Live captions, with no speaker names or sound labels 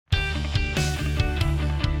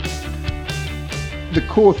The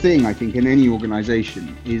core thing, I think, in any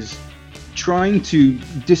organisation is trying to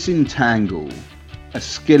disentangle a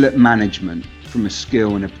skill at management from a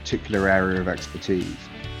skill in a particular area of expertise.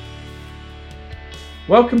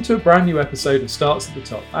 Welcome to a brand new episode of Starts at the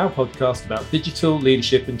Top, our podcast about digital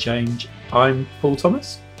leadership and change. I'm Paul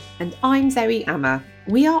Thomas. And I'm Zoe Amma.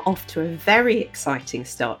 We are off to a very exciting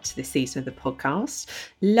start to this season of the podcast.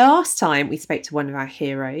 Last time we spoke to one of our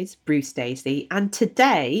heroes, Bruce Daisley, and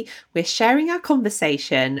today we're sharing our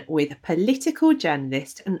conversation with political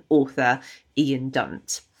journalist and author Ian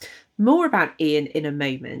Dunt. More about Ian in a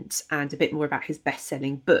moment, and a bit more about his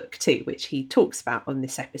best-selling book too, which he talks about on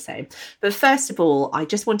this episode. But first of all, I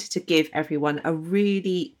just wanted to give everyone a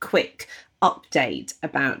really quick update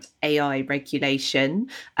about AI regulation,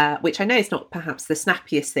 which I know is not perhaps the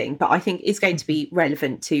snappiest thing, but I think is going to be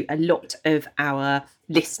relevant to a lot of our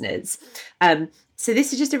listeners. So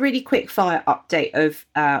this is just a really quick fire update of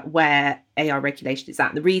where AI regulation is at.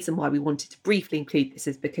 And the reason why we wanted to briefly include this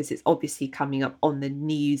is because it's obviously coming up on the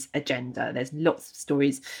news agenda. There's lots of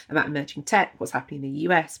stories about emerging tech, what's happening in the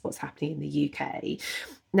US, what's happening in the UK.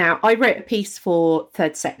 Now, I wrote a piece for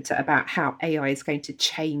Third Sector about how AI is going to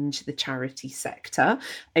change the charity sector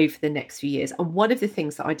over the next few years. And one of the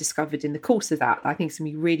things that I discovered in the course of that I think is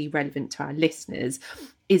going to be really relevant to our listeners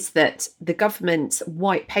is that the government's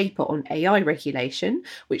white paper on AI regulation,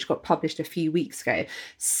 which got published a few weeks ago,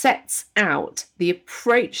 sets out the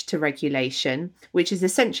approach to regulation, which is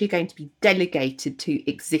essentially going to be delegated to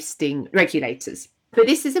existing regulators. But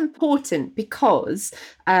this is important because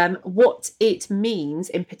what it means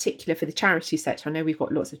in particular for the charity sector, I know we've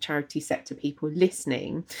got lots of charity sector people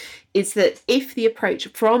listening, is that if the approach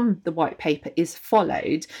from the white paper is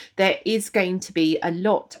followed, there is going to be a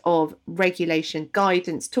lot of regulation,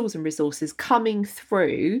 guidance, tools and resources coming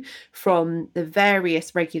through from the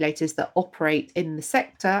various regulators that operate in the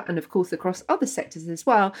sector and of course across other sectors as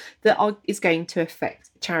well, that is going to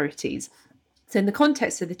affect charities. So in the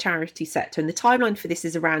context of the charity sector, and the timeline for this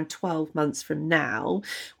is around 12 months from now,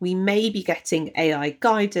 we may be getting AI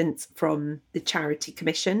guidance from the Charity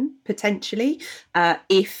Commission, potentially,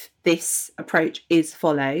 if this approach is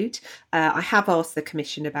followed. I have asked the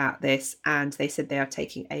Commission about this and they said they are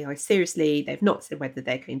taking AI seriously. They've not said whether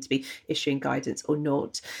they're going to be issuing guidance or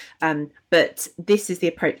not. But this is the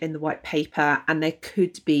approach in the white paper, and there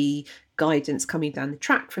could be guidance coming down the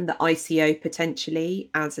track from the ICO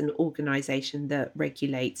potentially as an organisation that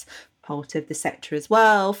regulates part of the sector as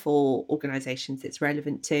well for organisations it's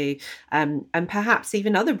relevant to, and perhaps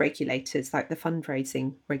even other regulators like the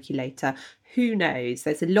fundraising regulator. Who knows?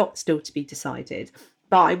 There's a lot still to be decided.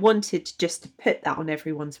 But I wanted just to put that on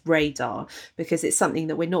everyone's radar because it's something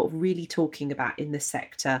that we're not really talking about in the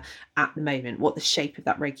sector at the moment, what the shape of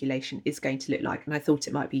that regulation is going to look like. And I thought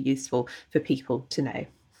it might be useful for people to know.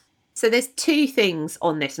 So there's two things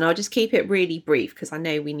on this, and I'll just keep it really brief because I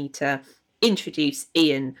know we need to introduce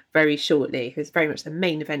Ian very shortly, who's very much the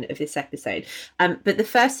main event of this episode. But the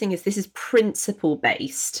first thing is this is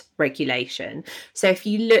principle-based regulation. So if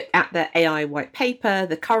you look at the AI white paper,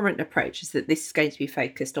 the current approach is that this is going to be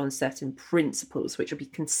focused on certain principles which will be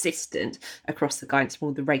consistent across the guidance from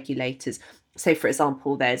all the regulators. So, for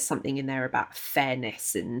example, there's something in there about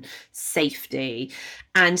fairness and safety.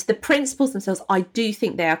 And the principles themselves, I do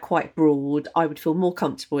think they are quite broad. I would feel more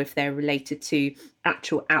comfortable if they're related to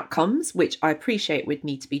actual outcomes, which I appreciate would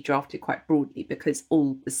need to be drafted quite broadly because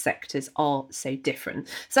all the sectors are so different.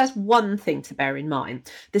 So that's one thing to bear in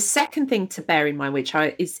mind. The second thing to bear in mind, which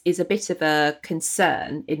is a bit of a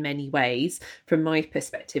concern in many ways from my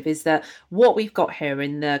perspective, is that what we've got here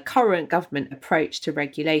in the current government approach to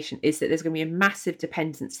regulation is that there's going to be a massive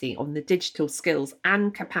dependency on the digital skills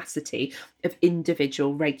and capacity of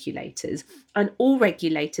individual regulators. And all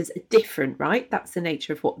regulators are different, right? That's the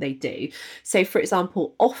nature of what they do. So, for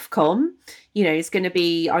example, Ofcom, is going to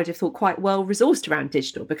be, I'd have thought, quite well resourced around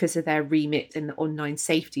digital because of their remit in the online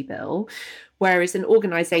safety bill. Whereas an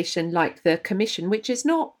organisation like the Commission, which is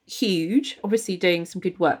not huge, obviously doing some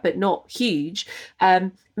good work, but not huge,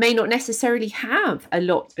 may not necessarily have a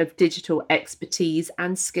lot of digital expertise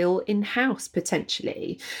and skill in-house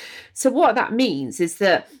potentially. So what that means is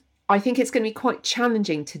that I think it's going to be quite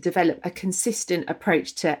challenging to develop a consistent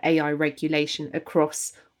approach to AI regulation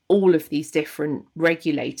across all of these different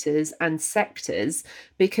regulators and sectors,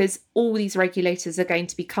 because all these regulators are going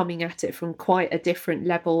to be coming at it from quite a different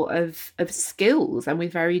level of skills and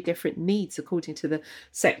with very different needs according to the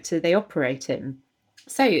sector they operate in.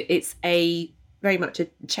 So it's very much a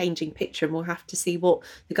changing picture, and we'll have to see what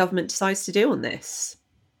the government decides to do on this.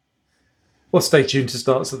 Well, stay tuned to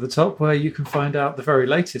Starts at the Top, where you can find out the very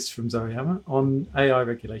latest from Zoe Hammer on AI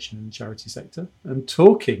regulation in the charity sector. And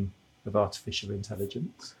talking of artificial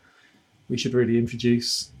intelligence, we should really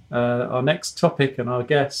introduce our next topic and our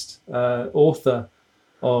guest, author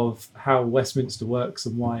of How Westminster Works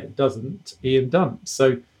and Why It Doesn't, Ian Dunt.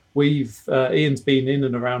 So Ian's been in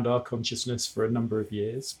and around our consciousness for a number of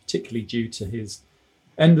years, particularly due to his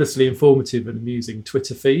endlessly informative and amusing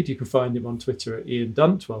Twitter feed. You can find him on Twitter at Ian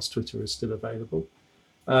Dunt, whilst Twitter is still available.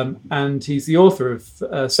 And he's the author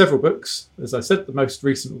of several books, as I said, the most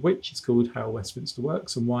recent of which is called How Westminster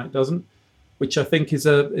Works and Why It Doesn't, which I think is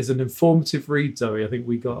an informative read, Zoe. I think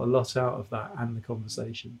we got a lot out of that and the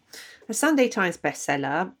conversation. A Sunday Times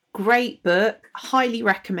bestseller, great book, highly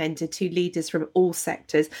recommended to leaders from all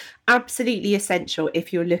sectors, absolutely essential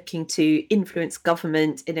if you're looking to influence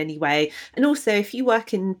government in any way. And also if you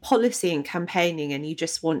work in policy and campaigning and you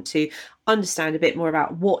just want to understand a bit more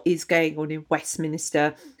about what is going on in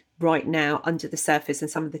Westminster right now under the surface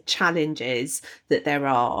and some of the challenges that there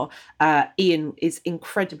are, Ian is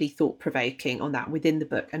incredibly thought-provoking on that within the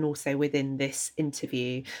book and also within this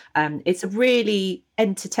interview. It's a really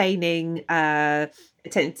entertaining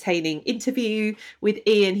interview with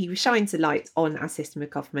Ian. He shines a light on our system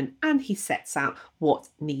of government and he sets out what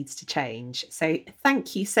needs to change. So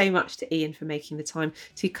thank you so much to Ian for making the time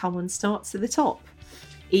to come on Starts at the Top.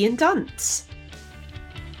 Ian Dunt.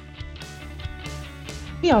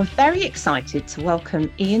 We are very excited to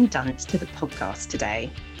welcome Ian Dunt to the podcast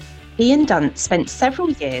today. Ian Dunt spent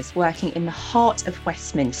several years working in the heart of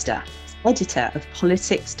Westminster as editor of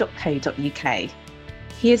politics.co.uk.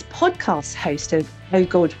 He is podcast host of Oh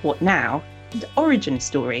God, What Now? And Origin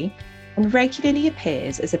Story, and regularly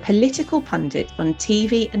appears as a political pundit on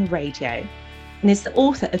TV and radio, and is the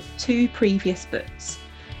author of 2 previous books,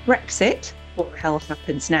 Brexit, What the Hell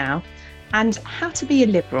Happens Now, and How to Be a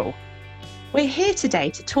Liberal. We're here today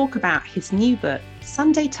to talk about his new book,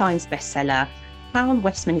 Sunday Times bestseller, How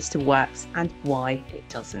Westminster Works and Why It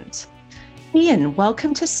Doesn't. Ian,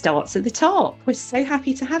 welcome to Starts at the Top. We're so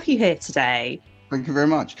happy to have you here today. Thank you very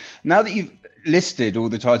much. Now that you've listed all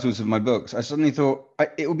the titles of my books, I suddenly thought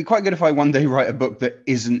it would be quite good if I one day write a book that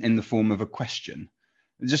isn't in the form of a question.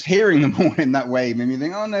 Just hearing them all in that way made me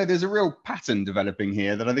think, oh no, there's a real pattern developing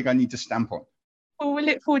here that I think I need to stamp on. Well, we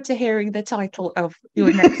look forward to hearing the title of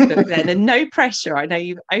your next book then, and no pressure. I know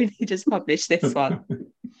you've only just published this one.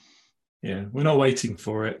 Yeah, we're not waiting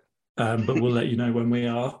for it, but we'll let you know when we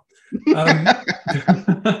are.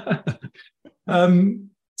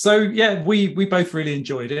 So yeah, we both really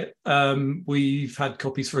enjoyed it. We've had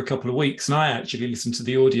copies for a couple of weeks, and I actually listened to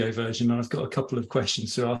the audio version, and I've got a couple of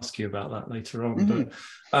questions to ask you about that later on.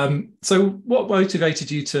 Mm-hmm. But so what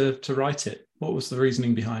motivated you to write it? What was the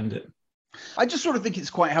reasoning behind it? I just sort of think it's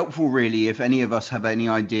quite helpful, really, if any of us have any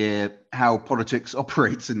idea how politics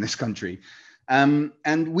operates in this country. And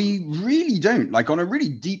we really don't, like on a really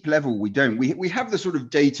deep level, we don't. We have the sort of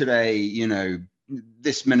day-to-day,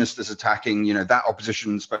 this minister's attacking, that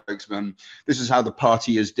opposition spokesman. This is how the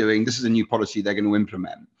party is doing. This is a new policy they're going to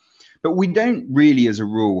implement. But we don't really, as a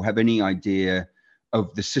rule, have any idea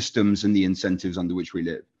of the systems and the incentives under which we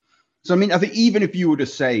live. So, I think even if you were to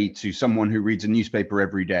say to someone who reads a newspaper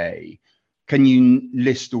every day, can you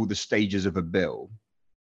list all the stages of a bill?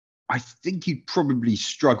 I think you'd probably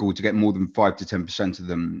struggle to get more than 5 to 10% of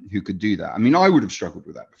them who could do that. I would have struggled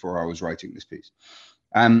with that before I was writing this piece.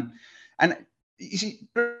 And you see,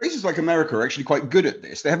 places like America are actually quite good at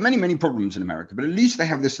this. They have many, many problems in America, but at least they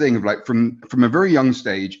have this thing of like from a very young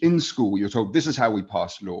stage in school, you're told this is how we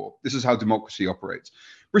pass law. This is how democracy operates.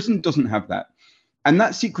 Britain doesn't have that. And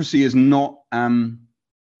that secrecy is not,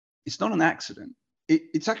 it's not an accident.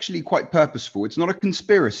 It's actually quite purposeful. It's not a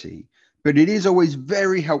conspiracy, but it is always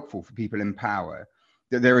very helpful for people in power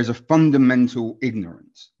that there is a fundamental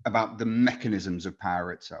ignorance about the mechanisms of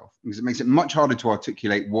power itself, because it makes it much harder to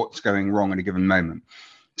articulate what's going wrong at a given moment.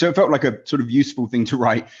 So it felt like a sort of useful thing to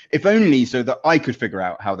write, if only so that I could figure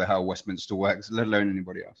out how the hell Westminster works, let alone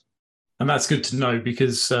anybody else. And that's good to know,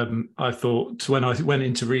 because I thought when I went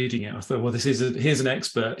into reading it, I thought, well, here's an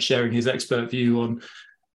expert sharing his expert view on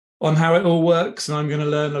how it all works, and I'm going to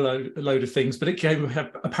learn a load of things. But it became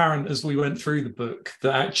apparent as we went through the book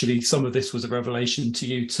that actually some of this was a revelation to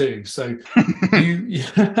you too. So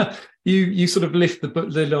you sort of lift the book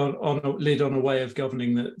lid on a way of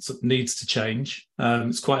governing that sort of needs to change.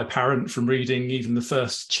 It's quite apparent from reading even the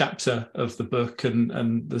first chapter of the book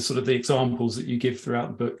and the sort of the examples that you give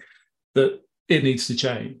throughout the book that it needs to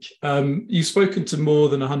change. You've spoken to more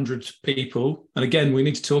than 100 people. And again, we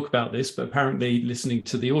need to talk about this, but apparently listening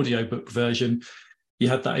to the audiobook version, you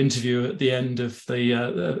had that interview at the end of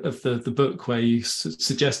the book where you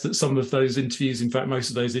suggest that some of those interviews, in fact, most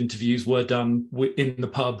of those interviews were done in the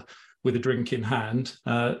pub with a drink in hand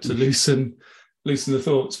to loosen loosen the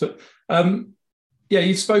thoughts. But yeah,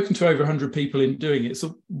 you've spoken to over 100 people in doing it.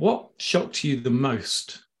 So what shocked you the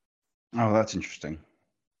most? Oh, that's interesting.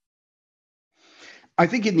 I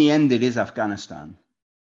think in the end, it is Afghanistan.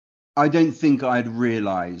 I don't think I'd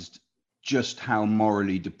realized just how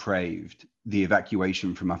morally depraved the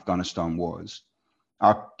evacuation from Afghanistan was.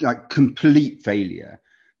 Our complete failure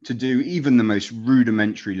to do even the most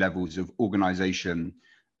rudimentary levels of organization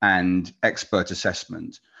and expert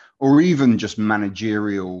assessment, or even just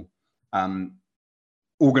managerial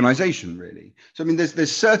organization, really. So I mean,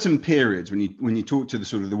 there's certain periods when you talk to the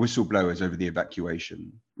sort of the whistleblowers over the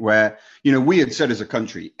evacuation, where we had said as a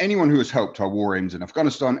country, anyone who has helped our war aims in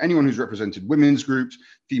Afghanistan, anyone who's represented women's groups,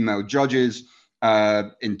 female judges,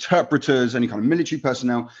 interpreters, any kind of military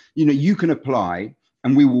personnel, you can apply,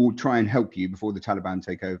 and we will try and help you before the Taliban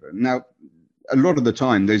take over. Now, a lot of the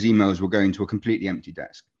time, those emails were going to a completely empty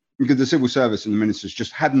desk because the civil service and the ministers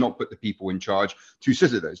just had not put the people in charge to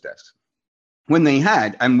sit at those desks. When they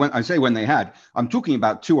had, and when I say when they had, I'm talking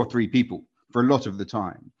about 2 or 3 people for a lot of the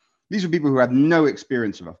time. These are people who had no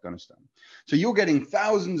experience of Afghanistan. So you're getting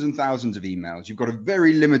thousands and thousands of emails. You've got a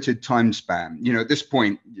very limited time span. At this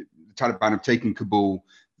point, the Taliban have taken Kabul.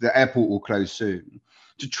 The airport will close soon,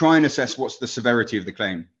 to try and assess what's the severity of the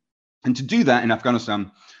claim. And to do that in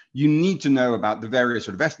Afghanistan, you need to know about the various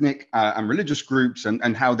sort of ethnic and religious groups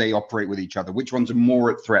and how they operate with each other, which ones are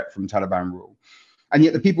more at threat from Taliban rule. And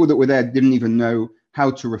yet the people that were there didn't even know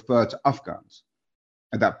how to refer to Afghans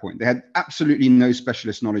at that point. They had absolutely no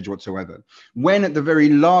specialist knowledge whatsoever. When at the very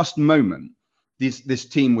last moment, this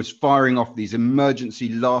team was firing off these emergency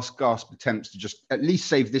last gasp attempts to just at least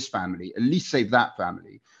save this family, at least save that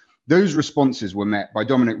family, those responses were met by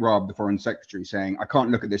Dominic Raab, the Foreign Secretary, saying, I can't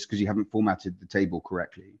look at this because you haven't formatted the table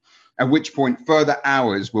correctly. At which point further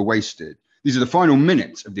hours were wasted. These are the final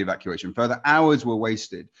minutes of the evacuation. Further hours were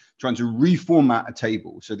wasted trying to reformat a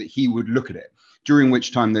table so that he would look at it, during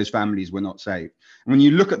which time those families were not saved. And when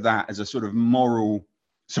you look at that as a sort of moral,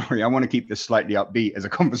 sorry, I want to keep this slightly upbeat as a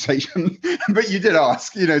conversation, but you did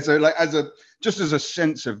ask, so like just as a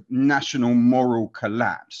sense of national moral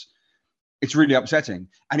collapse, it's really upsetting.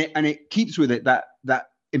 And it keeps with it that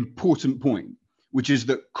important point, which is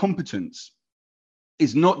that competence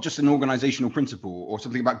is not just an organizational principle or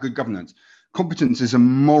something about good governance. Competence is a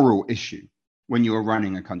moral issue when you are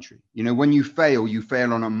running a country. When you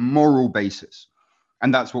fail on a moral basis.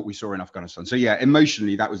 And that's what we saw in Afghanistan. So yeah,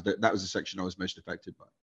 emotionally, that was the section I was most affected by.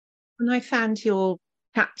 And I found your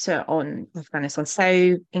chapter on Afghanistan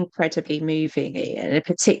so incredibly moving, and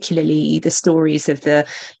particularly the stories of the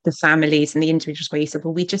families and the individuals where you said,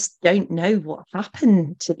 well, we just don't know what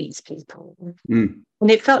happened to these people. And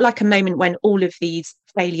it felt like a moment when all of these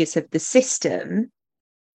failures of the system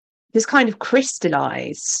just kind of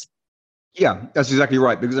crystallized. Yeah, that's exactly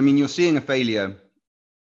right. Because you're seeing a failure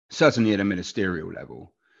certainly at a ministerial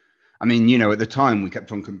level. At the time we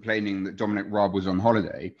kept on complaining that Dominic Raab was on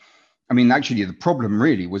holiday. Actually, the problem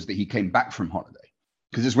really was that he came back from holiday,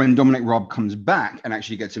 because it's when Dominic Raab comes back and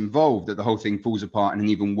actually gets involved that the whole thing falls apart in an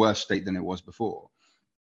even worse state than it was before.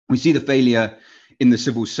 We see the failure in the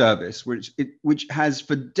civil service, which has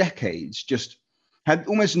for decades just had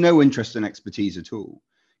almost no interest and expertise at all.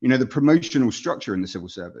 The promotional structure in the civil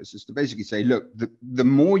service is to basically say, look, the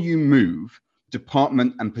more you move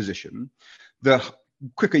department and position, the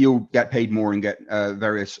quicker you'll get paid more and get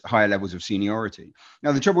various higher levels of seniority.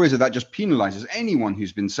 Now, the trouble is that just penalizes anyone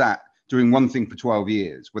who's been sat doing one thing for 12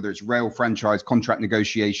 years, whether it's rail franchise, contract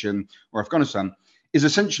negotiation, or Afghanistan, is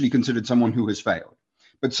essentially considered someone who has failed.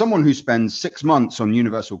 But someone who spends 6 months on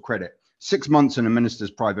universal credit, 6 months in a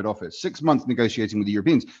minister's private office, 6 months negotiating with the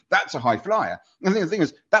Europeans, that's a high flyer. And the thing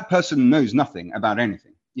is, that person knows nothing about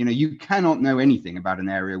anything. You cannot know anything about an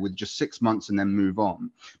area with just 6 months and then move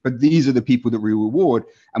on. But these are the people that we reward,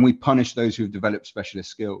 and we punish those who've developed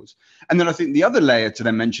specialist skills. And then I think the other layer to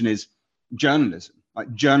then mention is journalism,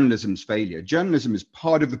 like journalism's failure. Journalism is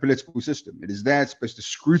part of the political system. It is there, supposed to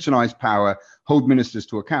scrutinize power, hold ministers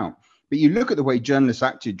to account. But you look at the way journalists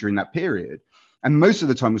acted during that period, and most of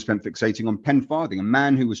the time was spent fixating on Penn Farthing, a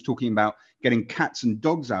man who was talking about getting cats and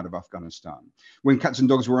dogs out of Afghanistan, when cats and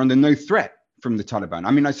dogs were under no threat from the Taliban.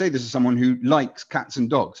 I say this as someone who likes cats and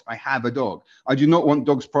dogs. I have a dog. I do not want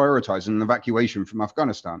dogs prioritized in an evacuation from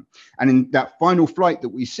Afghanistan. And in that final flight that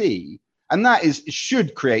we see, and that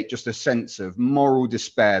should create just a sense of moral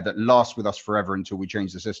despair that lasts with us forever until we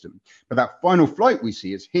change the system. But that final flight we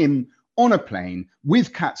see is him on a plane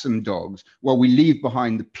with cats and dogs while we leave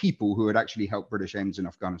behind the people who had actually helped British aims in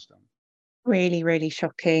Afghanistan. Really, really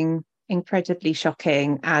shocking. incredibly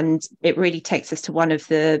shocking. And it really takes us to one of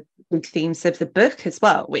the big themes of the book as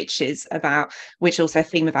well, which also a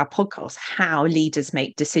theme of our podcast, how leaders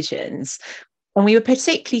make decisions. And we were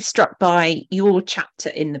particularly struck by your chapter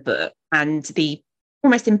in the book and the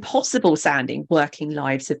almost impossible sounding working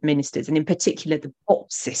lives of ministers, and in particular the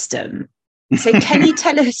box system. So can you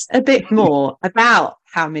tell us a bit more about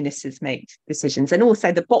how ministers make decisions, and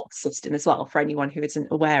also the box system as well, for anyone who isn't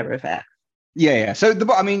aware of it? Yeah. So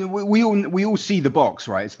we all see the box,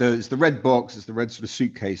 right? It's the red box. It's the red sort of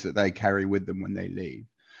suitcase that they carry with them when they leave.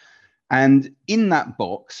 And in that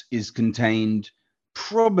box is contained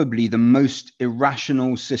probably the most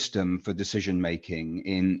irrational system for decision making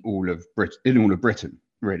in all of Britain.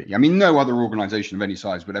 Really, I mean, no other organization of any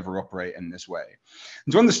size would ever operate in this way.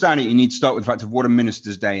 And to understand it, you need to start with the fact of what a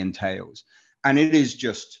minister's day entails. And it is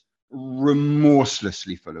just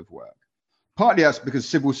remorselessly full of work. Partly that's because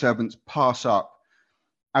civil servants pass up,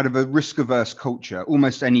 out of a risk-averse culture,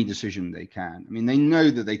 almost any decision they can. I mean, they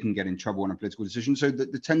know that they can get in trouble on a political decision, so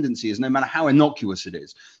that the tendency is, no matter how innocuous it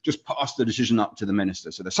is, just pass the decision up to the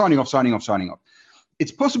minister. So they're signing off.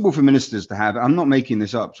 It's possible for ministers to have, I'm not making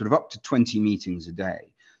this up, sort of up to 20 meetings a day.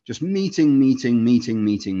 Just meeting.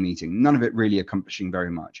 None of it really accomplishing very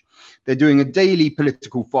much. They're doing a daily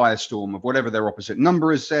political firestorm of whatever their opposite number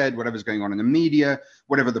has said, whatever's going on in the media,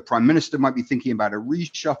 whatever the prime minister might be thinking about a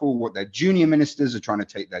reshuffle, what their junior ministers are trying to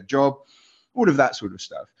take their job, all of that sort of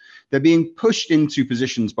stuff. They're being pushed into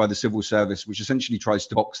positions by the civil service, which essentially tries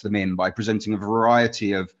to box them in by presenting a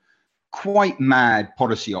variety of quite mad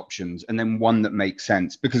policy options, and then one that makes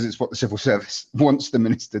sense because it's what the civil service wants the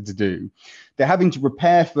minister to do. They're having to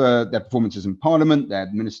prepare for their performances in Parliament,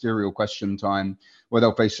 their ministerial question time, where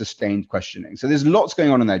they'll face sustained questioning. So there's lots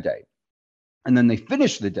going on in their day. And then they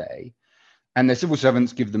finish the day, and their civil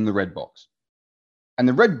servants give them the red box. And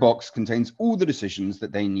the red box contains all the decisions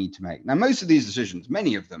that they need to make. Now, most of these decisions,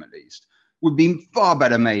 many of them at least, would be far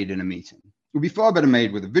better made in a meeting. It would be far better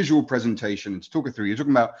made with a visual presentation and to talk it through. You're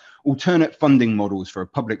talking about alternate funding models for a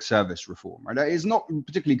public service reform, right? It's not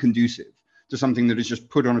particularly conducive to something that is just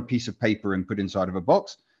put on a piece of paper and put inside of a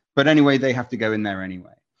box. But anyway, they have to go in there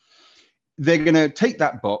anyway. They're going to take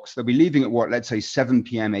that box. They'll be leaving at let's say 7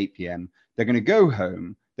 p.m., 8 p.m. They're going to go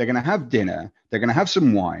home. They're going to have dinner. They're going to have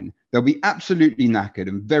some wine. They'll be absolutely knackered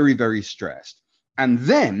and very, very stressed. And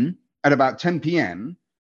then at about 10 p.m.,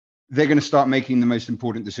 they're going to start making the most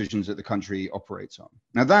important decisions that the country operates on.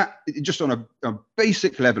 Now that, just on a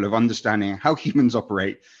basic level of understanding how humans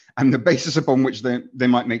operate and the basis upon which they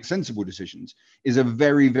might make sensible decisions, is a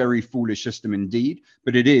very, very foolish system indeed,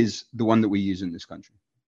 but it is the one that we use in this country.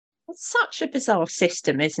 It's such a bizarre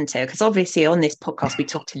system, isn't it? Because obviously on this podcast, we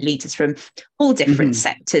talk to leaders from all different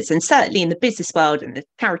sectors, and certainly in the business world and the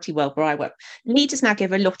charity world where I work, leaders now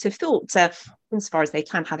give a lot of thought to, as far as they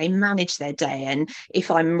can, how they manage their day. And if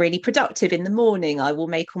I'm really productive in the morning, I will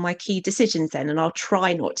make all my key decisions then, and I'll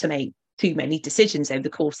try not to make too many decisions over the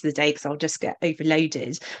course of the day because I'll just get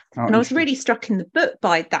overloaded. And I was really struck in the book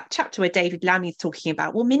by that chapter where David Lammy's talking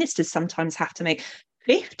about, well, ministers sometimes have to make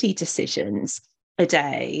 50 decisions a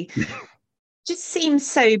day. Just seems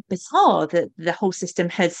so bizarre that the whole system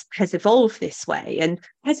has evolved this way. And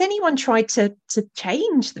has anyone tried to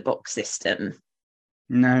change the box system?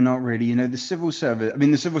 No, not really. You know, the civil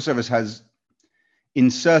service has,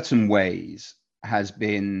 in certain ways, has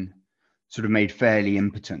been sort of made fairly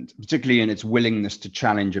impotent, particularly in its willingness to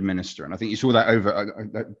challenge a minister. And I think you saw that over,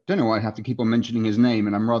 I don't know why I have to keep on mentioning his name,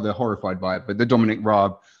 and I'm rather horrified by it, but the Dominic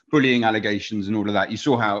Raab bullying allegations and all of that, you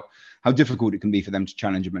saw how difficult it can be for them to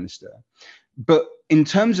challenge a minister. But in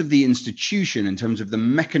terms of the institution, in terms of the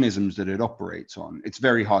mechanisms that it operates on, it's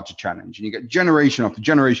very hard to challenge. And you get generation after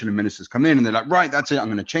generation of ministers come in and they're like, right, that's it, I'm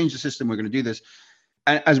going to change the system, we're going to do this.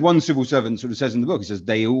 And as one civil servant sort of says in the book, he says,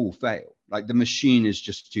 they all fail. Like the machine is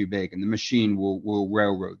just too big and the machine will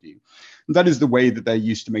railroad you. And that is the way that they're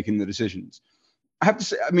used to making the decisions. I have to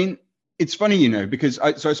say, I mean, it's funny, you know, because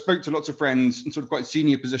I spoke to lots of friends in sort of quite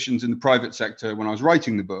senior positions in the private sector when I was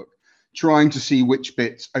writing the book, trying to see which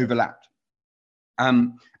bits overlapped.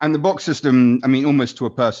 And the box system, I mean, almost to a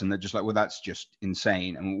person, they're just like, well, that's just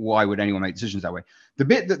insane. And why would anyone make decisions that way? The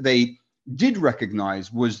bit that they did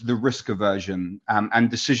recognize was the risk aversion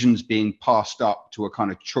and decisions being passed up to a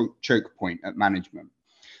kind of choke point at management,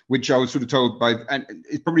 which I was sort of told by, and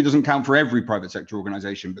it probably doesn't count for every private sector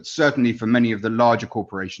organization, but certainly for many of the larger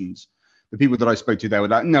corporations, the people that I spoke to, they were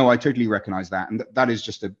like, no, I totally recognize that. And that is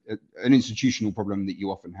just an institutional problem that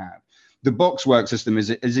you often have. The box work system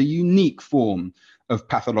is a unique form of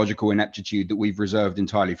pathological ineptitude that we've reserved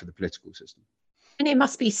entirely for the political system. And it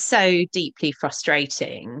must be so deeply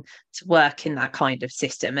frustrating to work in that kind of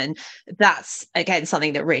system. And that's, again,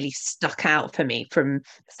 something that really stuck out for me from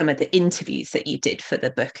some of the interviews that you did for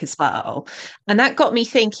the book as well. And that got me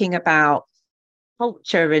thinking about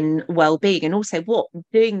culture and well-being, and also what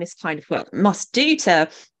doing this kind of work must do to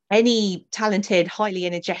any talented, highly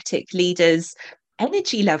energetic leaders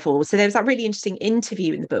energy levels. So there was that really interesting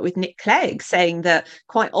interview in the book with Nick Clegg saying that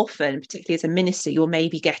quite often, particularly as a minister, you're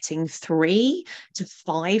maybe getting 3 to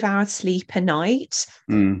 5 hours sleep a night.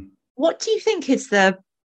 What do you think is the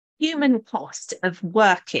human cost of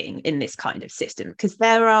working in this kind of system? Because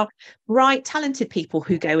there are talented people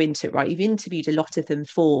who go into it, right? You've interviewed a lot of them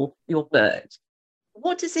for your book.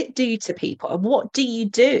 What does it do to people, and what do you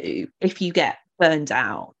do if you get burned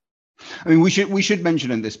out? I mean, we should mention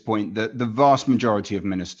at this point that the vast majority of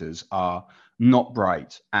ministers are not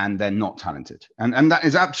bright and they're not talented, and that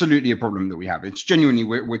is absolutely a problem that we have. It's genuinely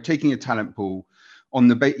we're taking a talent pool on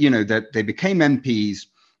the that they became MPs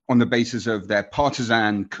on the basis of their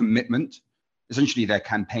partisan commitment, essentially their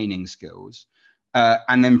campaigning skills.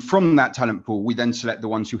 And then from that talent pool, we then select the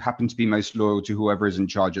ones who happen to be most loyal to whoever is in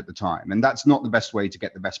charge at the time. And that's not the best way to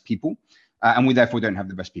get the best people. And we therefore don't have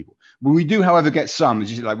the best people. But we do, however, get some,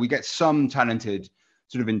 we get some talented,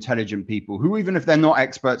 sort of intelligent people who, even if they're not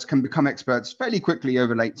experts, can become experts fairly quickly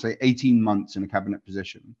over, say, 18 months in a cabinet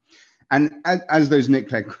position. And as those Nick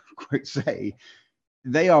Clegg quotes say,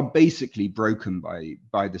 they are basically broken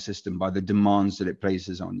by the system, by the demands that it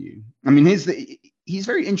places on you. I mean, he's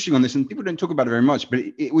very interesting on this, and people don't talk about it very much, but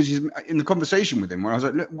it was in the conversation with him where I was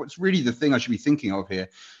like, look, what's really the thing I should be thinking of here?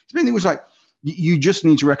 It was like, you just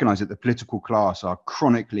need to recognize that the political class are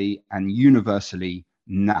chronically and universally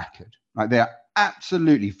knackered. Like, they are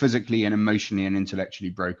absolutely physically and emotionally and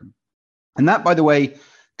intellectually broken. And that, by the way,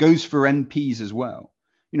 goes for MPs as well.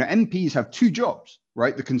 MPs have 2 jobs,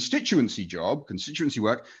 right? The constituency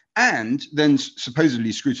work, and then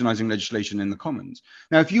supposedly scrutinizing legislation in the Commons.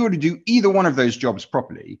 Now, if you were to do either one of those jobs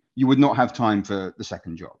properly, you would not have time for the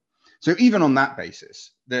second job. So even on that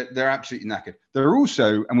basis, they're absolutely knackered. They're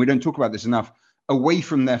also, and we don't talk about this enough, away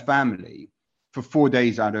from their family for 4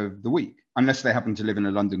 days out of the week, unless they happen to live in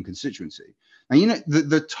a London constituency. And,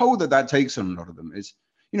 the toll that takes on a lot of them is,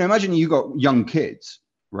 imagine you got young kids,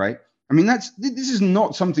 right? I mean, this is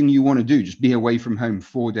not something you want to do, just be away from home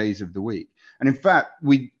 4 days of the week. And in fact,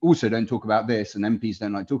 we also don't talk about this, and MPs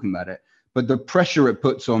don't like talking about it, but the pressure it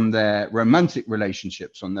puts on their romantic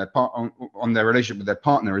relationships, on their relationship with their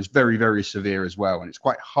partner, is very, very severe as well. And it's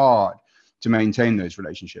quite hard to maintain those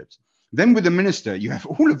relationships. Then with the minister, you have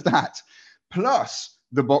all of that, plus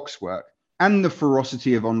the box work and the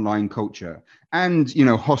ferocity of online culture and,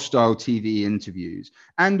 hostile TV interviews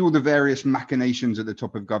and all the various machinations at the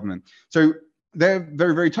top of government. So they're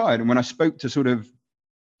very, very tired. And when I spoke to sort of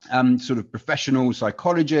professional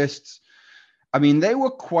psychologists, I mean, they were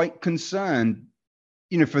quite concerned.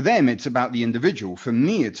 For them, it's about the individual. For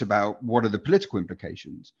me, it's about what are the political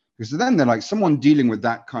implications. Because then they're like, someone dealing with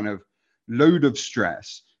that kind of load of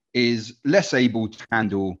stress is less able to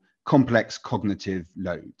handle complex cognitive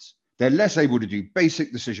loads. They're less able to do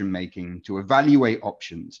basic decision making, to evaluate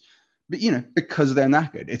options, but because they're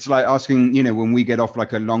knackered. It's like asking, when we get off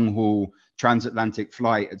like a long haul transatlantic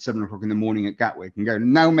flight at 7 o'clock in the morning at Gatwick and go,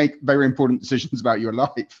 now make very important decisions about your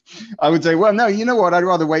life. I would say, well, no, you know what? I'd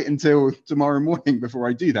rather wait until tomorrow morning before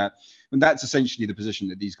I do that. And that's essentially the position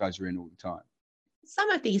that these guys are in all the time. Some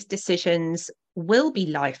of these decisions will be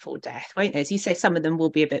life or death, won't they? As you say, some of them will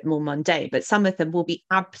be a bit more mundane, but some of them will be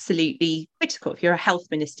absolutely critical. If you're a health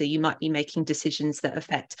minister, you might be making decisions that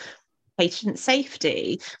affect patient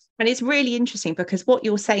safety. And it's really interesting because what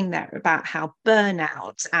you're saying there about how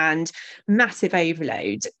burnout and massive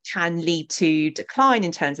overload can lead to decline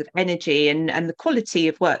in terms of energy and the quality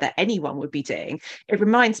of work that anyone would be doing. It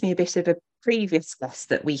reminds me a bit of a previous guest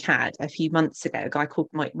that we had a few months ago, a guy called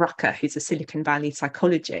Mike Rucker, who's a Silicon Valley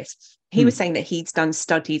psychologist. He was saying that he's done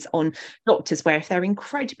studies on doctors where if they're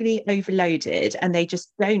incredibly overloaded and they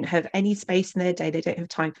just don't have any space in their day, they don't have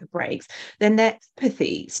time for breaks, then their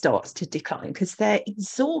empathy starts to decline because they're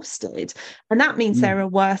exhausted. And that means there are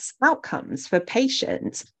worse outcomes for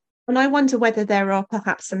patients. And I wonder whether there are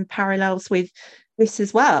perhaps some parallels with this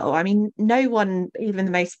as well. I mean, no one, even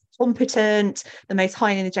the most competent, the most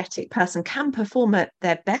high energetic person, can perform at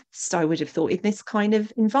their best, I would have thought, in this kind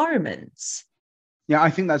of environment. Yeah,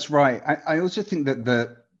 I think that's right. I also think that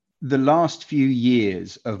the last few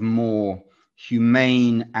years of more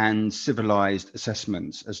humane and civilized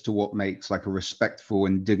assessments as to what makes like a respectful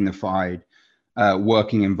and dignified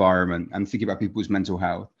working environment and thinking about people's mental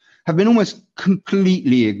health have been almost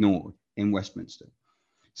completely ignored in Westminster.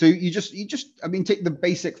 So I mean, take the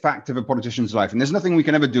basic fact of a politician's life, and there's nothing we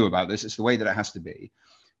can ever do about this. It's the way that it has to be,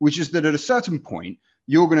 which is that at a certain point,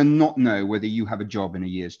 you're going to not know whether you have a job in a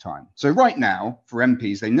year's time. So right now, for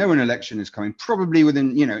MPs, they know an election is coming, probably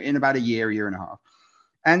within, in about a year and a half.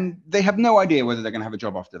 And they have no idea whether they're going to have a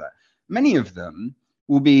job after that. Many of them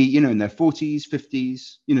will be, in their 40s,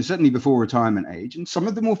 50s, certainly before retirement age. And some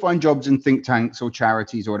of them will find jobs in think tanks or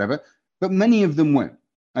charities or whatever, but many of them won't.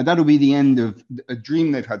 And that'll be the end of a dream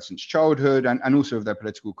they've had since childhood and also of their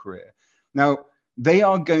political career. Now, they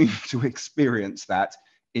are going to experience that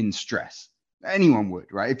in stress. Anyone would,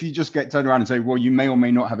 right? If you just get turned around and say, well, you may or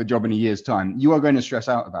may not have a job in a year's time, you are going to stress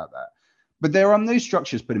out about that. But there are no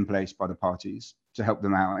structures put in place by the parties to help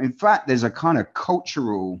them out. In fact, there's a kind of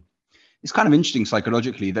it's kind of interesting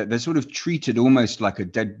psychologically that they're sort of treated almost like a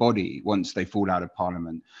dead body once they fall out of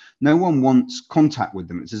parliament. No one wants contact with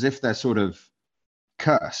them. It's as if they're sort of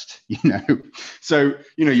cursed, So,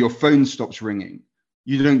 your phone stops ringing.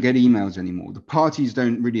 You don't get emails anymore. The parties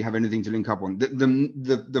don't really have anything to link up on.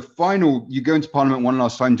 The final, you go into parliament one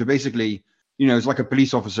last time to basically, it's like a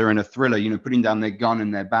police officer in a thriller, putting down their gun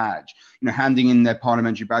and their badge, handing in their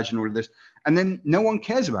parliamentary badge and all of this. And then no one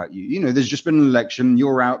cares about you. There's just been an election.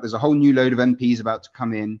 You're out. There's a whole new load of MPs about to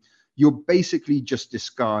come in. You're basically just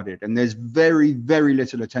discarded. And there's very, very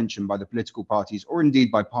little attention by the political parties or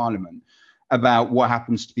indeed by parliament about what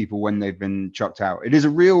happens to people when they've been chucked out.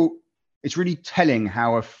 It's really telling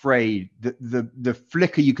how afraid the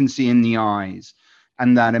flicker you can see in the eyes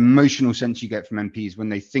and that emotional sense you get from MPs when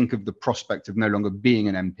they think of the prospect of no longer being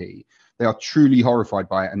an MP. They are truly horrified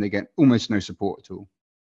by it and they get almost no support at all.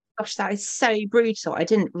 Gosh, that is so brutal. I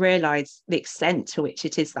didn't realise the extent to which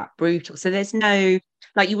it is that brutal. So there's no,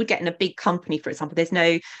 like you would get in a big company, for example, there's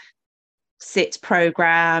no SIT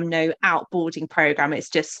programme, no outboarding programme. It's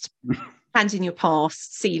just hand in your pass,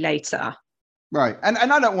 see you later. Right. And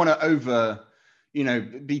I don't want to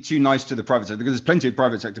be too nice to the private sector, because there's plenty of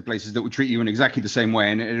private sector places that will treat you in exactly the same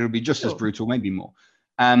way and it'll be just as brutal, maybe more.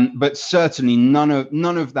 But certainly none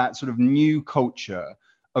of that sort of new culture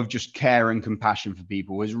of just care and compassion for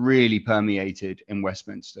people has really permeated in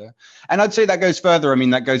Westminster. And I'd say that goes further. I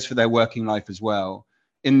mean, that goes for their working life as well,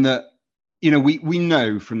 in that, we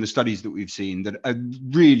know from the studies that we've seen that a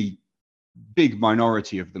really big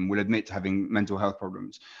minority of them will admit to having mental health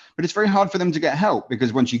problems, but it's very hard for them to get help,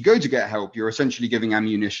 because once you go to get help, you're essentially giving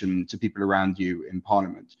ammunition to people around you in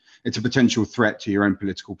parliament. It's a potential threat to your own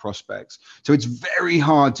political prospects. So it's very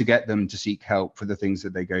hard to get them to seek help for the things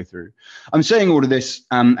that they go through. I'm saying all of this,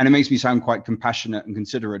 and it makes me sound quite compassionate and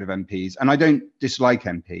considerate of MPs, and I don't dislike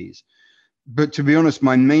MPs, but to be honest,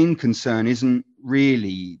 my main concern isn't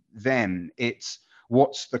really them. It's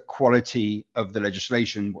what's the quality of the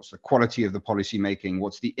legislation? What's the quality of the policy making?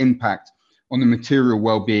 What's the impact on the material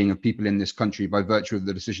well-being of people in this country by virtue of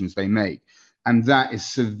the decisions they make? And that is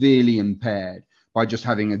severely impaired by just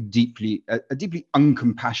having a deeply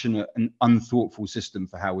uncompassionate and unthoughtful system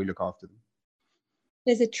for how we look after them.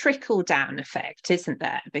 There's a trickle-down effect, isn't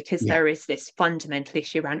there? Because there is this fundamental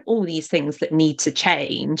issue around all these things that need to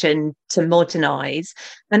change and to modernise.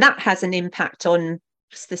 And that has an impact on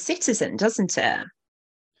the citizen, doesn't it?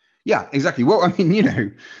 Yeah, exactly. Well, I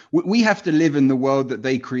mean, we have to live in the world that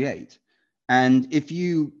they create. And if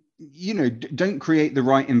you don't create the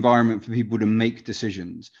right environment for people to make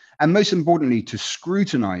decisions, and most importantly, to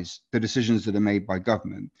scrutinize the decisions that are made by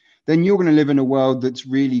government, then you're going to live in a world that's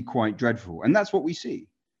really quite dreadful. And that's what we see,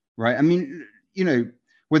 right? I mean,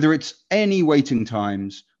 whether it's any waiting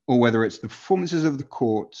times, or whether it's the performances of the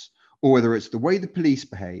courts, or whether it's the way the police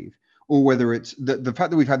behave, or whether it's the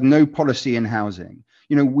fact that we've had no policy in housing,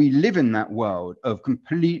 we live in that world of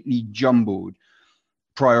completely jumbled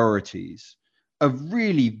priorities, of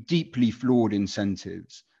really deeply flawed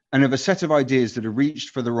incentives, and of a set of ideas that are reached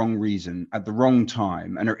for the wrong reason at the wrong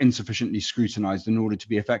time and are insufficiently scrutinized in order to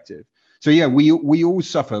be effective. So yeah, we all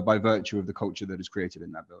suffer by virtue of the culture that is created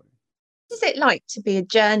in that building. What's it like to be a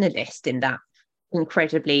journalist in that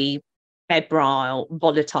incredibly febrile,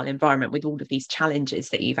 volatile environment with all of these challenges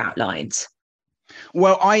that you've outlined?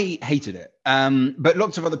 Well, I hated it, but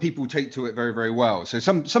lots of other people take to it very, very well. So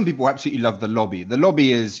some people absolutely love the lobby. The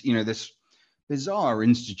lobby is, this bizarre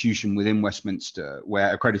institution within Westminster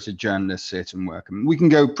where accredited journalists sit and work, and we can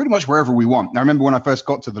go pretty much wherever we want. Now, I remember when I first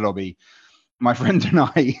got to the lobby, my friend and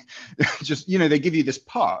I just, they give you this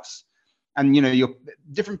pass, and your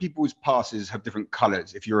different people's passes have different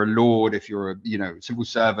colors. If you're a lord, if you're a civil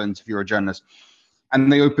servant, if you're a journalist,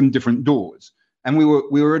 and they open different doors. And we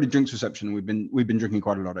were at a drinks reception, and we've been drinking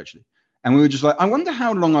quite a lot actually. And we were just like, I wonder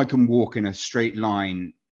how long I can walk in a straight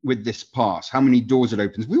line with this pass, how many doors it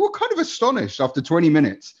opens. We were kind of astonished after 20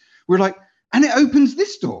 minutes. We're like, And it opens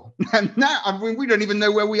this door. And now, I mean, we don't even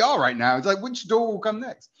know where we are right now. It's like, which door will come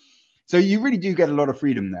next? So you really do get a lot of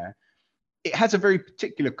freedom there. It has a very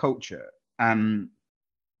particular culture,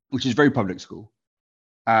 which is very public school,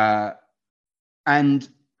 and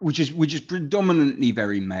which is predominantly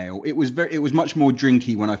very male. It was much more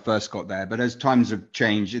drinky when I first got there, but as times have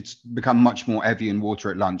changed, it's become much more Evian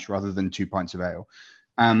water at lunch rather than 2 pints of ale.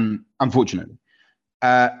 Unfortunately,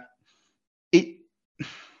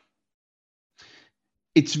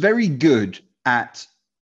 it's very good at.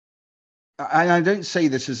 And I don't say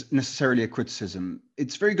this as necessarily a criticism.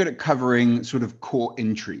 It's very good at covering sort of court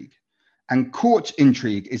intrigue. And court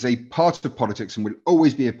intrigue is a part of politics and will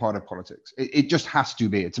always be a part of politics. It just has to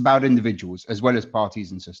be. It's about individuals as well as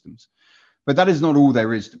parties and systems. But that is not all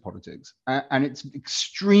there is to politics. And it's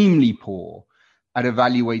extremely poor at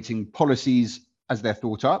evaluating policies as they're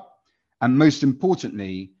thought up. And most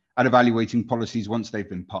importantly, at evaluating policies once they've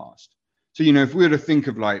been passed. So, if we were to think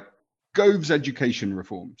of like Gove's education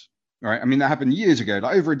reforms, right? I mean, that happened years ago,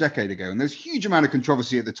 like over a decade ago. And there's a huge amount of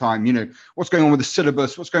controversy at the time, what's going on with the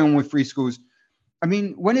syllabus, what's going on with free schools. I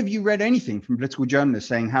mean, when have you read anything from political journalists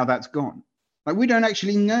saying how that's gone? Like, we don't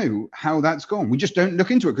actually know how that's gone. We just don't look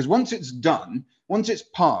into it because once it's done, once it's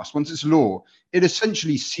passed, once it's law, it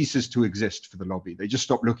essentially ceases to exist for the lobby. They just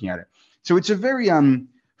stop looking at it. So it's a very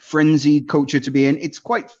frenzied culture to be in. It's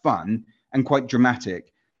quite fun and quite dramatic.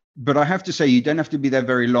 But I have to say, you don't have to be there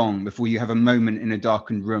very long before you have a moment in a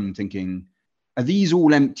darkened room thinking, are these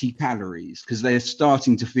all empty calories? Because they're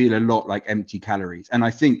starting to feel a lot like empty calories. And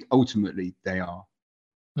I think ultimately they are.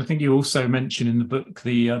 I think you also mention in the book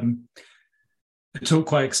talk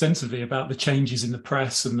quite extensively about the changes in the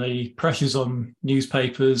press and the pressures on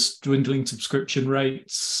newspapers, dwindling subscription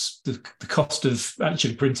rates, the cost of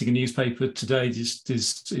actually printing a newspaper today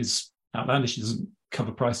is outlandish.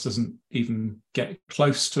 Cover price doesn't even get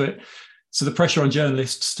close to it. So the pressure on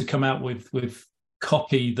journalists to come out with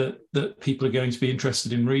copy that people are going to be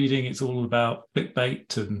interested in reading, it's all about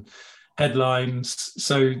clickbait and headlines.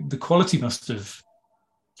 So the quality must have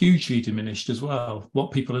hugely diminished as well,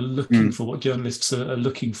 what people are looking for, what journalists are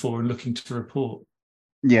looking for and looking to report.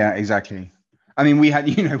 Yeah, exactly. I mean, we had,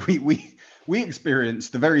 we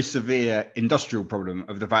experienced the very severe industrial problem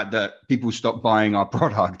of the fact that people stopped buying our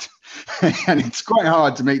product. And it's quite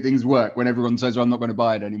hard to make things work when everyone says, well, I'm not going to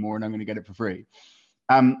buy it anymore and I'm going to get it for free.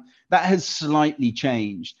 That has slightly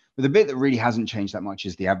changed. But the bit that really hasn't changed that much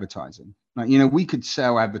is the advertising. Like, we could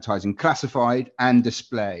sell advertising, classified and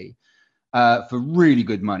display, for really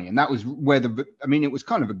good money. And that was where it was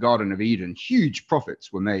kind of a Garden of Eden. Huge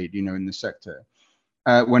profits were made, in the sector.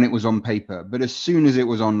 When it was on paper. But as soon as it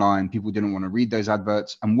was online, people didn't want to read those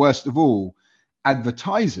adverts. And worst of all,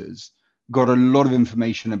 advertisers got a lot of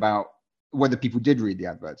information about whether people did read the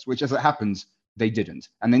adverts, which, as it happens, they didn't.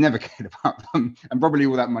 And they never cared about them. And probably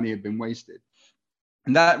all that money had been wasted.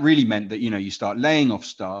 And that really meant that, you start laying off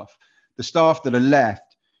staff. The staff that are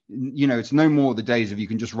left, it's no more the days of you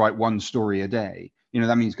can just write one story a day.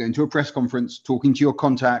 That means going to a press conference, talking to your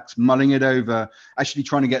contacts, mulling it over, actually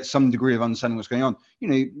trying to get some degree of understanding what's going on.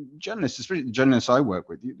 Journalists, especially the journalists I work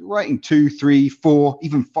with, you're writing 2, 3, 4,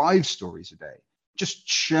 even 5 stories a day, just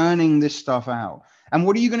churning this stuff out. And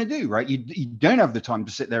what are you going to do, right? You don't have the time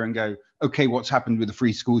to sit there and go, okay, what's happened with the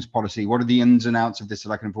free schools policy? What are the ins and outs of this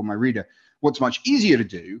that I can inform my reader? What's much easier to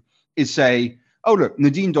do is say, oh, look,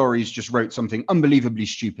 Nadine Dorries just wrote something unbelievably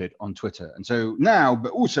stupid on Twitter. And so now,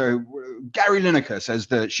 but also Gary Lineker says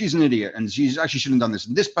that she's an idiot and she actually shouldn't have done this.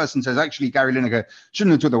 And this person says, actually, Gary Lineker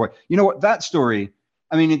shouldn't have tweeted that way. You know what? That story,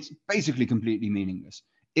 it's basically completely meaningless.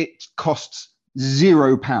 It costs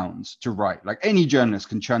 £0 to write. Like, any journalist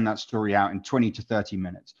can churn that story out in 20 to 30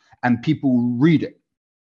 minutes and people read it.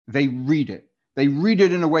 They read it. They read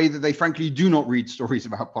it in a way that they frankly do not read stories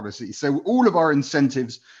about policy. So all of our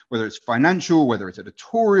incentives, whether it's financial, whether it's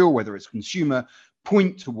editorial, whether it's consumer,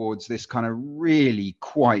 point towards this kind of really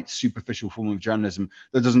quite superficial form of journalism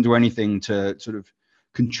that doesn't do anything to sort of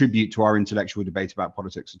contribute to our intellectual debate about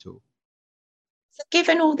politics at all. So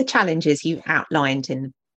given all the challenges you've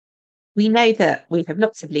outlined we know that we have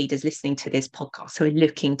lots of leaders listening to this podcast who are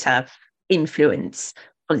looking to influence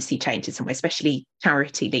policy changes, and especially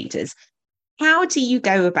charity leaders. How do you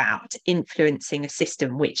go about influencing a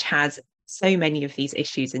system which has so many of these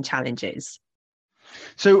issues and challenges?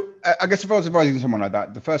 So I guess if I was advising someone like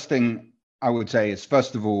that, the first thing I would say is,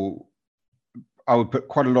 first of all, I would put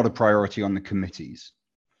quite a lot of priority on the committees.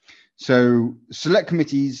 So select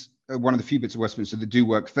committees one of the few bits of Westminster that do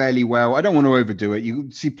work fairly well. I don't want to overdo it.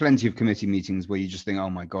 You see plenty of committee meetings where you just think, oh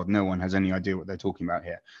my God, no one has any idea what they're talking about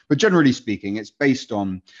here. But generally speaking, it's based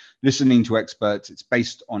on listening to experts. It's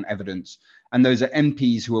based on evidence. And those are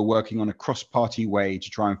MPs who are working on a cross-party way to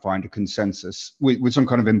try and find a consensus with some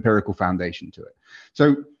kind of empirical foundation to it.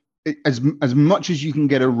 So as much as you can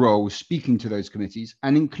get a role speaking to those committees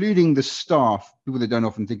and including the staff, people that don't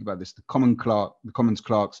often think about this, the Commons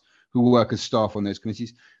clerks who will work as staff on those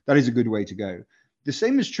committees, that is a good way to go. The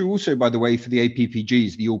same is true also, by the way, for the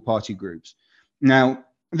APPGs, the all-party groups. Now,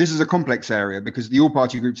 this is a complex area because the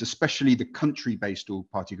all-party groups, especially the country-based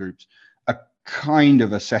all-party groups, are kind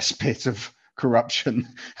of a cesspit of corruption.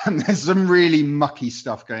 And there's some really mucky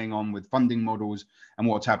stuff going on with funding models and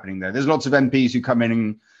what's happening there. There's lots of MPs who come in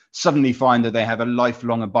and suddenly find that they have a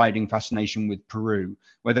lifelong abiding fascination with Peru,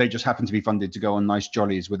 where they just happen to be funded to go on nice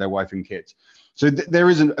jollies with their wife and kids. So there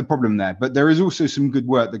is a problem there, but there is also some good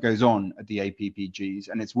work that goes on at the APPGs,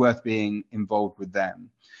 and it's worth being involved with them.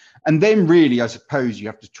 And then really, I suppose you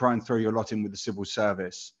have to try and throw your lot in with the civil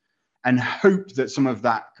service and hope that some of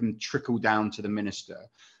that can trickle down to the minister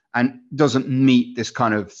and doesn't meet this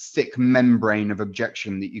kind of thick membrane of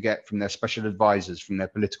objection that you get from their special advisors, from their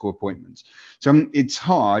political appointments. So it's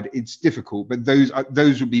hard, it's difficult, but those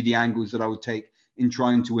would be the angles that I would take in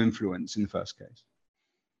trying to influence in the first case.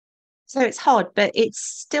 So it's hard, but it's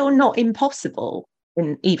still not impossible,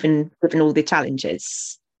 even given all the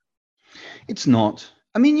challenges. It's not.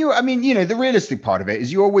 I mean, the realistic part of it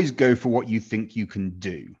is you always go for what you think you can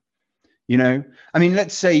do. I mean,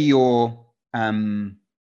 let's say you're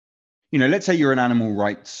let's say you're an animal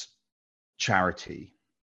rights charity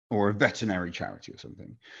or a veterinary charity or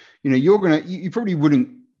something. You probably wouldn't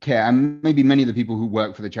care, and maybe many of the people who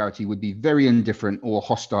work for the charity would be very indifferent or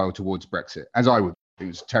hostile towards Brexit, as I would. It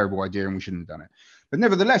was a terrible idea and we shouldn't have done it. But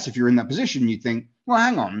nevertheless, if you're in that position, you think, well,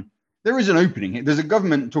 hang on, there is an opening here. There's a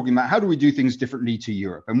government talking about how do we do things differently to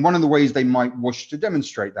Europe. And one of the ways they might wish to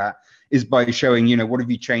demonstrate that is by showing, what have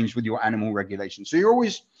you changed with your animal regulation? So you're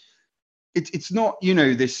always, it's not,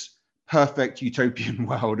 this perfect utopian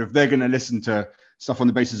world if they're going to listen to stuff on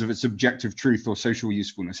the basis of its subjective truth or social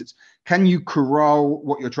usefulness. It's, can you corral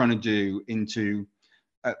what you're trying to do into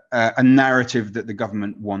a narrative that the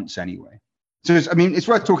government wants anyway? So it's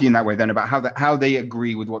worth talking in that way then about how they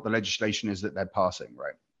agree with what the legislation is that they're passing,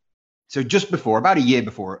 right? So just about a year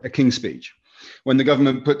before a King's Speech, when the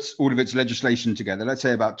government puts all of its legislation together, let's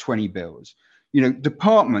say about 20 bills,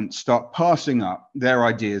 departments start passing up their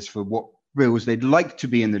ideas for what bills they'd like to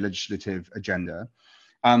be in the legislative agenda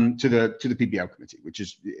to the PBL committee, which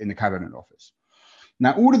is in the Cabinet Office.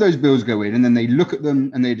 Now, all of those bills go in and then they look at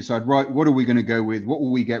them and they decide, right, what are we going to go with? What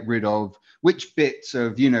will we get rid of? Which bits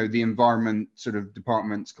of, the environment sort of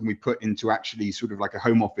departments can we put into actually sort of like a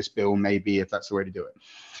Home Office bill, maybe, if that's the way to do it?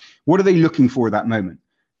 What are they looking for at that moment?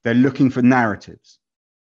 They're looking for narratives.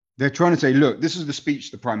 They're trying to say, look, this is the speech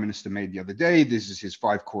the Prime Minister made the other day. This is his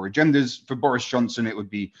 5 core agendas. For Boris Johnson, it would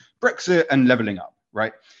be Brexit and levelling up,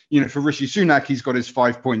 right? For Rishi Sunak, he's got his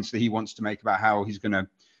 5 points that he wants to make about how he's going to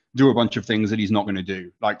do a bunch of things that he's not going to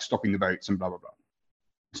do, like stopping the votes and blah, blah, blah.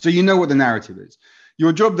 So you know what the narrative is.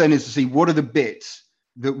 Your job then is to see what are the bits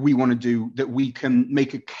that we want to do that we can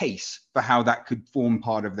make a case for how that could form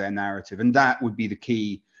part of their narrative. And that would be the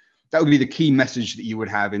key. That would be the key message that you would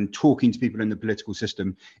have in talking to people in the political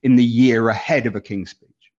system in the year ahead of a King's Speech.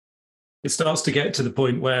 It starts to get to the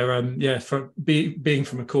point where, being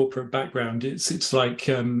from a corporate background, it's like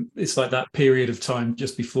that period of time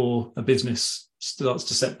just before a business starts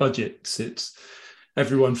to set budgets. It's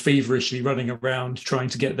everyone feverishly running around trying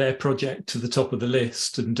to get their project to the top of the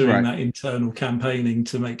list and doing that internal campaigning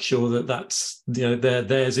to make sure that that's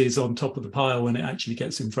theirs is on top of the pile when it actually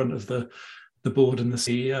gets in front of the board and the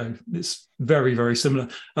CEO. It's very, very similar.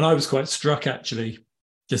 And I was quite struck actually,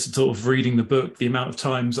 just sort of reading the book, the amount of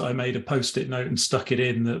times I made a post-it note and stuck it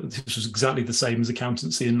in that this was exactly the same as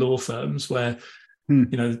accountancy and law firms, where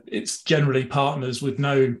it's generally partners with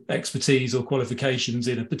no expertise or qualifications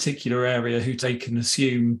in a particular area who they can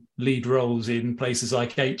assume lead roles in places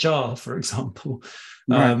like HR, for example,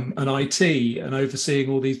 and IT, and overseeing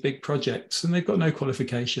all these big projects, and they've got no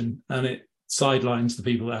qualification, and it sidelines the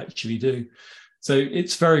people that actually do. So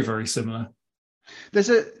it's very, very similar.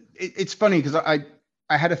 It's funny because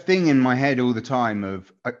I had a thing in my head all the time of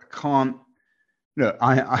I can't. Look,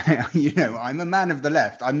 I'm a man of the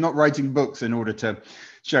left. I'm not writing books in order to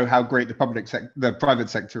show how great the private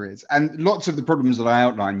sector is. And lots of the problems that I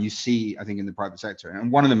outline, you see, I think, in the private sector.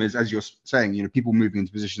 And one of them is, as you're saying, people moving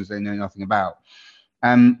into positions they know nothing about.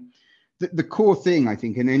 The core thing, I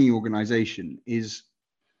think, in any organization is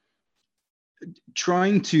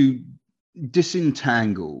trying to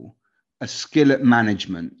disentangle a skill at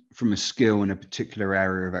management from a skill in a particular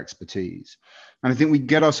area of expertise. And I think we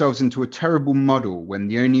get ourselves into a terrible muddle when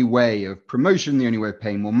the only way of promotion, the only way of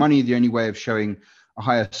paying more money, the only way of showing a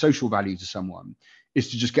higher social value to someone is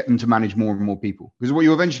to just get them to manage more and more people. Because what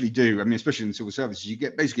you eventually do, I mean, especially in civil services, you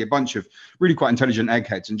get basically a bunch of really quite intelligent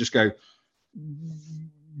eggheads and just go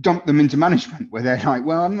dump them into management where they're like,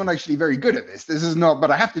 well, I'm not actually very good at this. This is not, but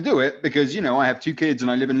I have to do it because, you know, I have 2 kids and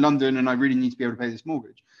I live in London and I really need to be able to pay this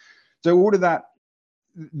mortgage. So all of that,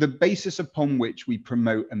 the basis upon which we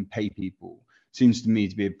promote and pay people seems to me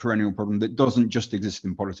to be a perennial problem that doesn't just exist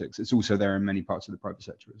in politics. It's also there in many parts of the private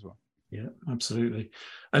sector as well. Yeah, absolutely.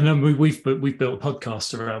 And then we've built a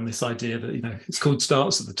podcast around this idea that, you know, it's called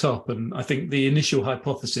Starts at the Top. And I think the initial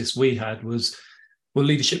hypothesis we had was, well,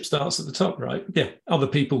 leadership starts at the top, right? Yeah, other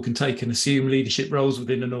people can take and assume leadership roles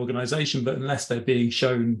within an organization, but unless they're being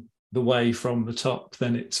shown the way from the top,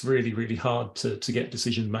 then it's really, really hard to get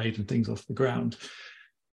decisions made and things off the ground.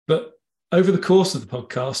 But over the course of the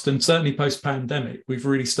podcast, and certainly post-pandemic, we've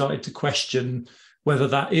really started to question whether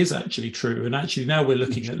that is actually true. And actually now we're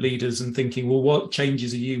looking at leaders and thinking, well, what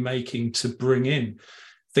changes are you making to bring in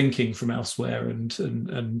thinking from elsewhere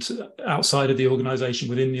and outside of the organization,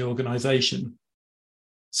 within the organization?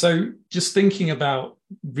 So just thinking about,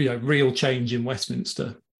 you know, real change in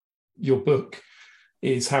Westminster, your book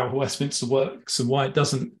is How Westminster Works and Why It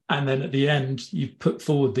Doesn't. And then at the end, you put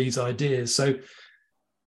forward these ideas. So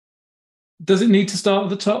does it need to start at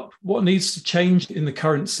the top? What needs to change in the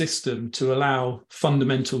current system to allow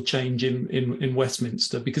fundamental change in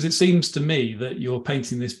Westminster? Because it seems to me that you're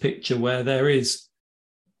painting this picture where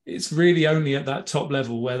it's really only at that top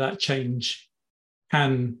level where that change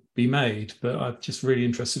can be made. But I'm just really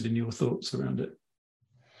interested in your thoughts around it.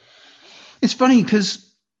 It's funny because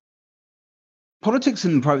politics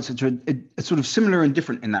in the private sector are sort of similar and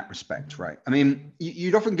different in that respect, right? I mean,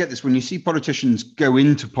 you'd often get this when you see politicians go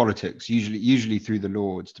into politics, usually through the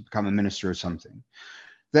Lords to become a minister or something,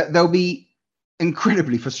 that they'll be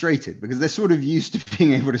incredibly frustrated because they're sort of used to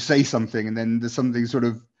being able to say something and then there's something sort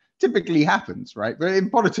of typically happens, right? But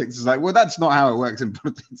in politics, it's like, well, that's not how it works in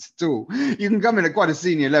politics at all. You can come in at quite a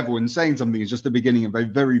senior level and saying something is just the beginning of a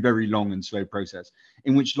very, very long and slow process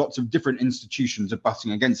in which lots of different institutions are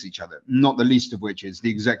butting against each other, not the least of which is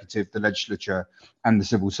the executive, the legislature, and the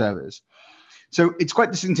civil service. So it's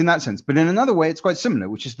quite distinct in that sense. But in another way, it's quite similar,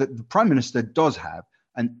 which is that the Prime Minister does have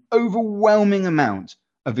an overwhelming amount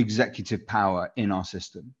of executive power in our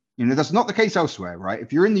system. You know, that's not the case elsewhere, right?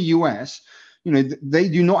 If you're in the US, you know, they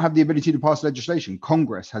do not have the ability to pass legislation.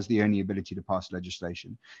 Congress has the only ability to pass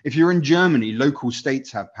legislation. If you're in Germany, local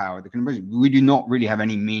states have power. We do not really have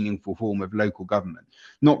any meaningful form of local government.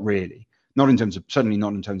 Not really. Certainly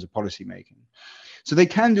not in terms of policy making. So they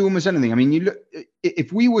can do almost anything. I mean, you look,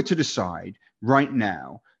 if we were to decide right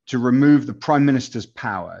now to remove the Prime Minister's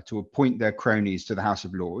power to appoint their cronies to the House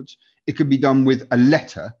of Lords, it could be done with a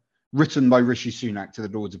letter written by Rishi Sunak to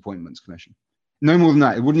the Lords Appointments Commission. No more than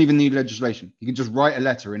that. It wouldn't even need legislation. You could just write a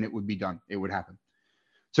letter and it would be done. It would happen.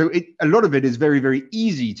 So a lot of it is very, very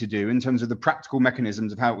easy to do in terms of the practical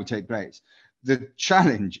mechanisms of how it would take place. The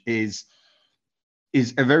challenge is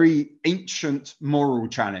a very ancient moral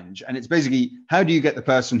challenge. And it's basically, how do you get the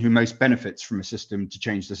person who most benefits from a system to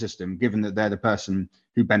change the system, given that they're the person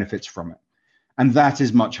who benefits from it? And that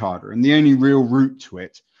is much harder. And the only real route to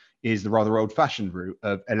it is the rather old-fashioned route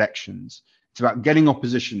of elections. It's about getting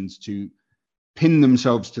oppositions to pin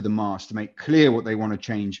themselves to the mast to make clear what they want to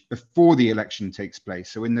change before the election takes place.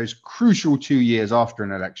 So in those crucial 2 years after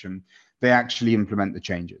an election, they actually implement the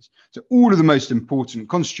changes. So all of the most important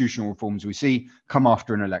constitutional reforms we see come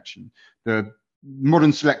after an election. The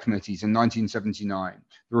modern select committees in 1979,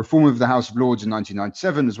 the reform of the House of Lords in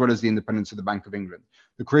 1997, as well as the independence of the Bank of England,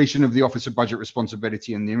 the creation of the Office of Budget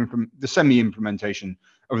Responsibility and the semi-implementation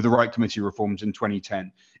of the Right Committee reforms in 2010.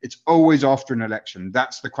 It's always after an election.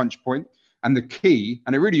 That's the crunch point. And the key,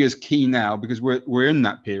 and it really is key now because we're in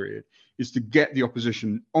that period, is to get the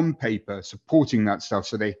opposition on paper supporting that stuff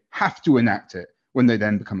so they have to enact it when they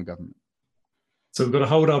then become a government. So we've got to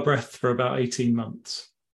hold our breath for about 18 months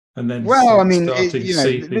and then starting to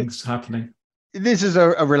see things happening. This is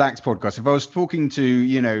a relaxed podcast. If I was talking to,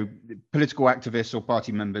 you know, political activists or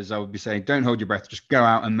party members, I would be saying, don't hold your breath, just go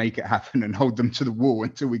out and make it happen and hold them to the wall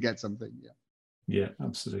until we get something. Yeah,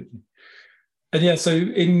 absolutely. And yeah, so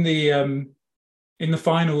in the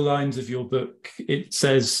final lines of your book, it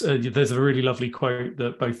says, there's a really lovely quote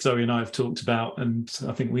that both Zoe and I have talked about, and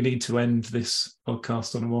I think we need to end this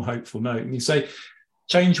podcast on a more hopeful note. And you say,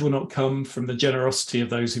 change will not come from the generosity of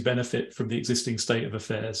those who benefit from the existing state of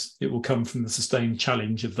affairs. It will come from the sustained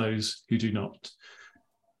challenge of those who do not.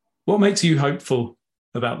 What makes you hopeful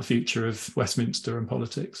about the future of Westminster and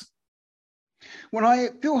politics? Well, I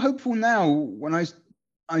feel hopeful now when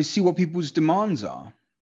I see what people's demands are.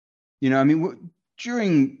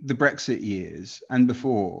 During the Brexit years and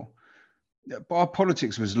before, our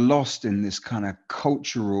politics was lost in this kind of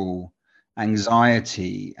cultural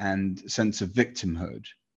anxiety and sense of victimhood,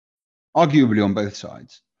 arguably on both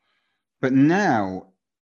sides. But now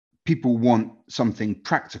people want something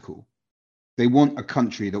practical. They want a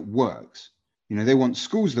country that works. They want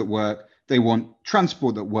schools that work. They want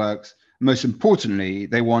transport that works. Most importantly,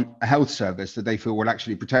 they want a health service that they feel will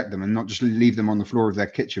actually protect them and not just leave them on the floor of their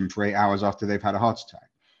kitchen for 8 hours after they've had a heart attack.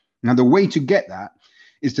 Now, the way to get that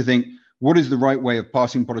is to think, what is the right way of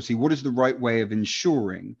passing policy? What is the right way of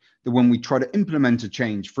ensuring that when we try to implement a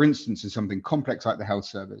change, for instance, in something complex like the health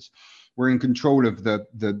service, we're in control of the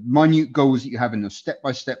minute goals that you have in the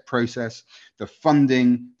step-by-step process, the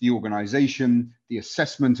funding, the organization, the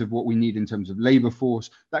assessment of what we need in terms of labor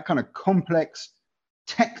force, that kind of complex,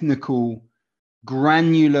 technical,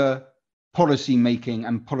 granular policy making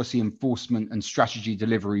and policy enforcement and strategy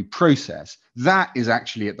delivery process. That is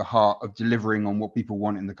actually at the heart of delivering on what people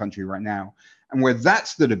want in the country right now. And where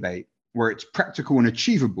that's the debate, where it's practical and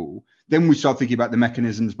achievable, then we start thinking about the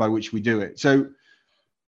mechanisms by which we do it. So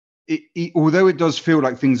although it does feel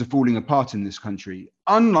like things are falling apart in this country,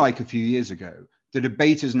 unlike a few years ago, the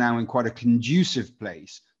debate is now in quite a conducive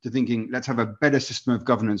place to thinking, let's have a better system of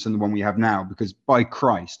governance than the one we have now, because by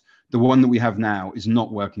Christ, the one that we have now is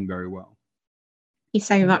not working very well. Thank you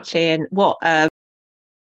so much, Ian.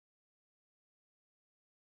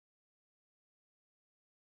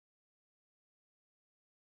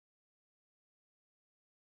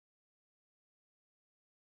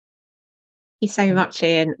 You so much,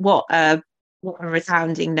 Ian. What a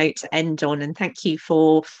resounding note to end on, and thank you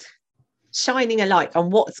for shining a light on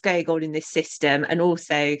what's going on in this system and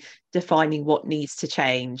also defining what needs to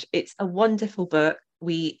change. It's a wonderful book.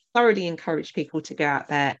 We thoroughly encourage people to go out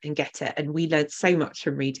there and get it, and we learned so much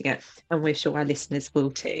from reading it, and we're sure our listeners will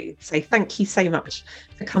too. So thank you so much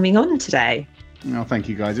for coming on today. No, thank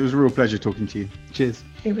you, guys. It was a real pleasure talking to you. Cheers.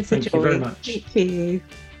 It was a joy. Thank you very much. Thank you.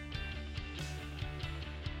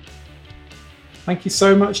 Thank you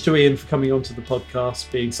so much to Ian for coming onto the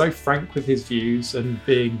podcast, being so frank with his views and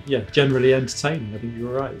being generally entertaining. I think you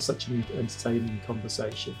were right. It's such an entertaining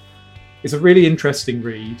conversation. It's a really interesting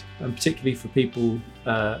read, and particularly for people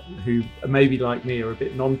who maybe like me are a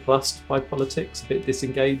bit nonplussed by politics, a bit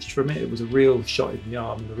disengaged from it. It was a real shot in the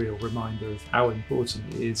arm and a real reminder of how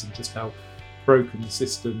important it is and just how broken the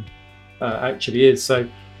system actually is. So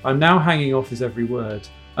I'm now hanging off his every word.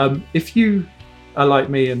 If you are like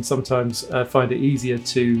me and sometimes find it easier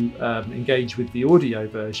to engage with the audio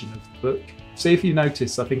version of the book, see if you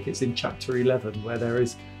notice, I think it's in chapter 11, where there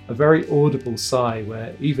is a very audible sigh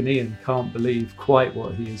where even Ian can't believe quite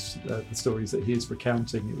what he is, the stories that he is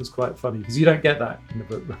recounting. It was quite funny because you don't get that in the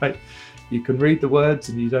book, right? You can read the words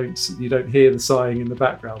and you don't hear the sighing in the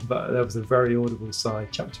background, but there was a very audible sigh,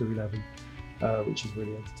 chapter 11, which is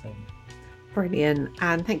really entertaining. Brilliant.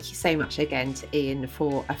 And thank you so much again to Ian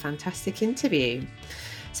for a fantastic interview.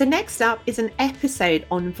 So next up is an episode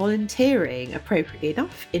on volunteering, appropriately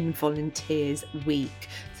enough, in Volunteers Week.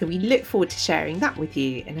 So we look forward to sharing that with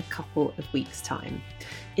you in a couple of weeks' time.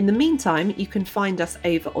 In the meantime, you can find us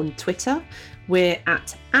over on Twitter. We're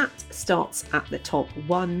at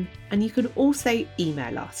startsatthetop1, and you can also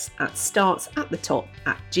email us at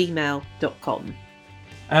startsattetop@gmail.com.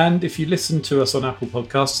 And if you listen to us on Apple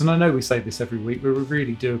Podcasts, and I know we say this every week, we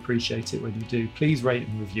really do appreciate it when you do, please rate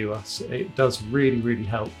and review us. It does really, really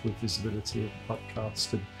help with visibility of the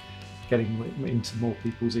podcast and getting into more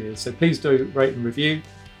people's ears. So please do rate and review.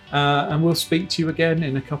 And we'll speak to you again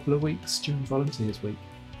in a couple of weeks during Volunteers Week.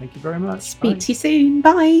 Thank you very much. Speak to you soon.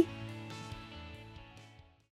 Bye.